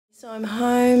So I'm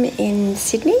home in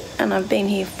Sydney and I've been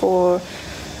here for,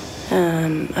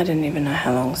 I don't even know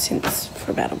how long, for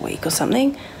about a week or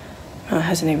something. It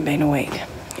hasn't even been a week.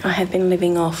 I have been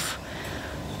living off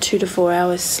 2 to 4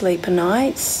 hours sleep a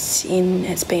night.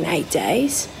 It's been 8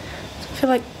 days. So I feel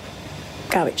like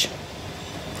garbage.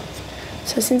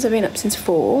 So since I've been up since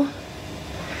 4,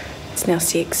 it's now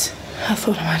 6. I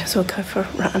thought I might as well go for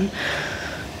a run.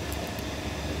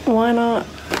 Why not?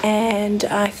 And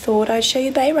I thought I'd show you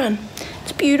the Bay Run.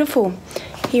 It's beautiful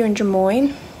here in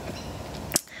Drummoyne.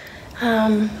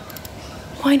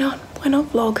 Why not? Why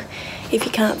not vlog if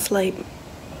you can't sleep?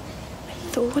 I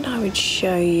thought I would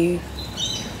show you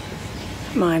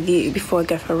my view before I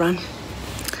go for a run.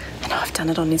 I know I've done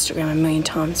it on Instagram a million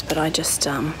times, but I just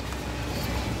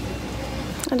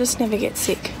never get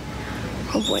sick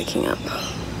of waking up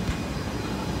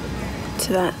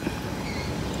to that.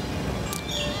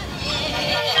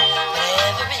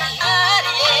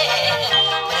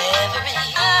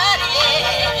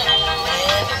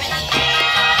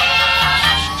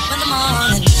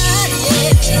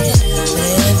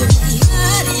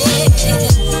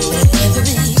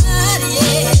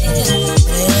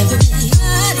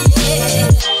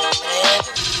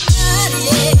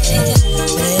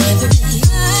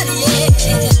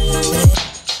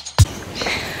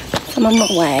 I'm on my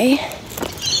way.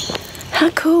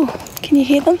 How cool. Can you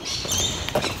hear them?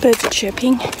 Birds are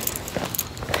chirping.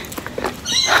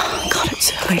 Oh God,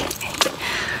 it's early.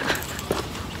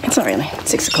 It's not really. It's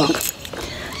 6 o'clock.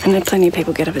 I know plenty of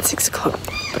people get up at 6 o'clock,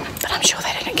 but I'm sure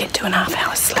they didn't get 2.5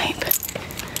 hours sleep.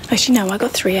 Actually, no, I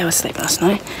got 3 hours sleep last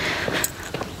night.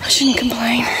 I shouldn't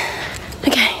complain.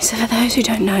 Okay, so for those who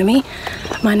don't know me,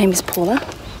 my name is Paula.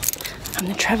 I'm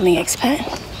the travelling expat,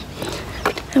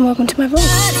 and welcome to my vlog.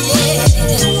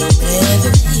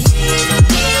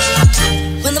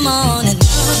 When the morning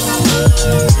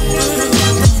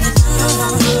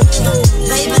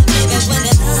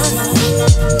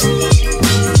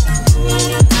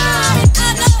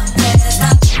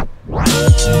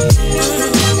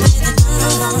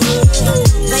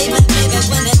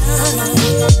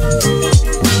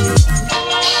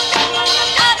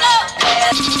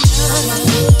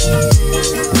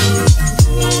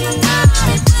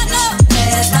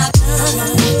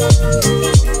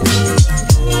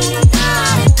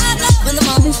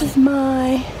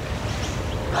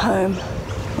home.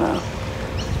 Well,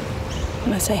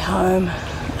 when I say home,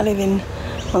 I live in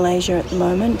Malaysia at the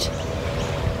moment.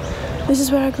 This is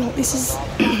where I grew up. This is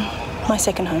my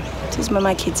second home. This is where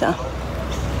my kids are.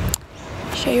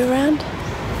 Show you around.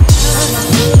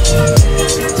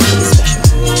 It's pretty special.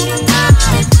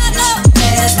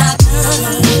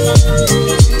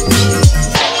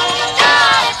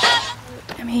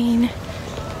 I mean,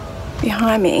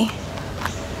 behind me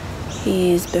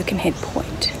is Birkenhead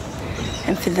Point.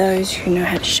 And for those who know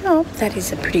how to shop, that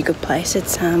is a pretty good place.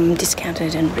 It's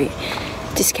discounted and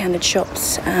discounted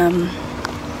shops.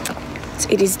 So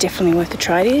it is definitely worth a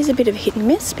try. It is a bit of a hit and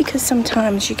miss because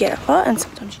sometimes you get a lot and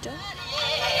sometimes you don't.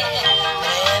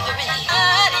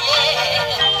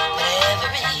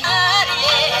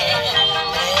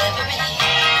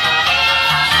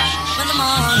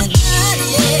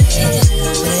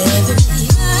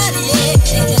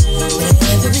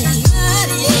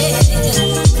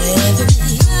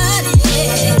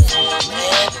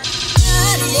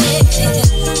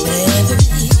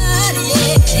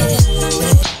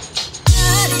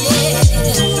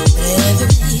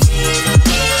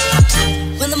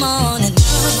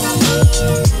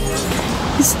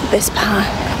 This is the best part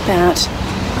about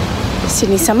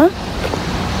Sydney summer.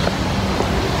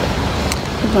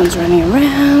 Everyone's running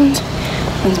around,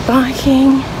 everyone's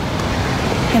biking,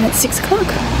 and it's 6 o'clock,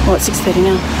 or it's 6:30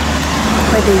 now.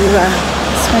 Whether you are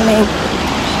swimming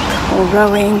or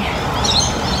rowing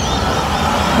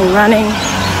or running,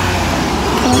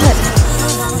 all that.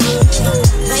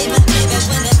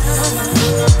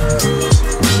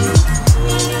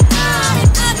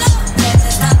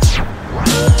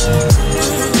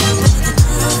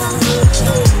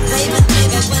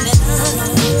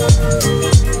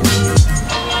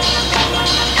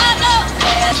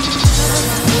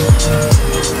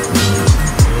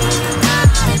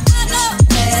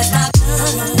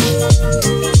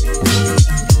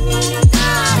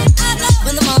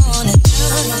 When the morning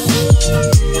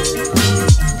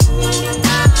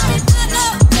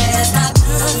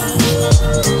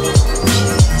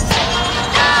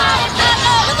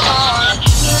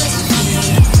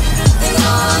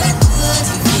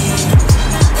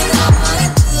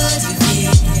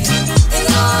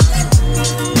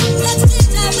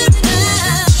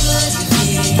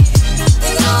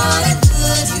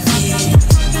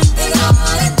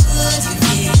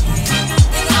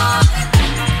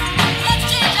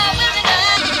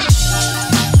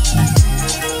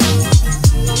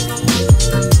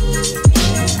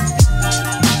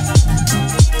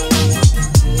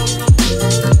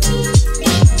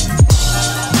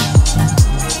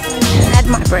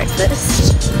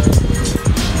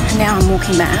now I'm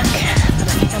walking back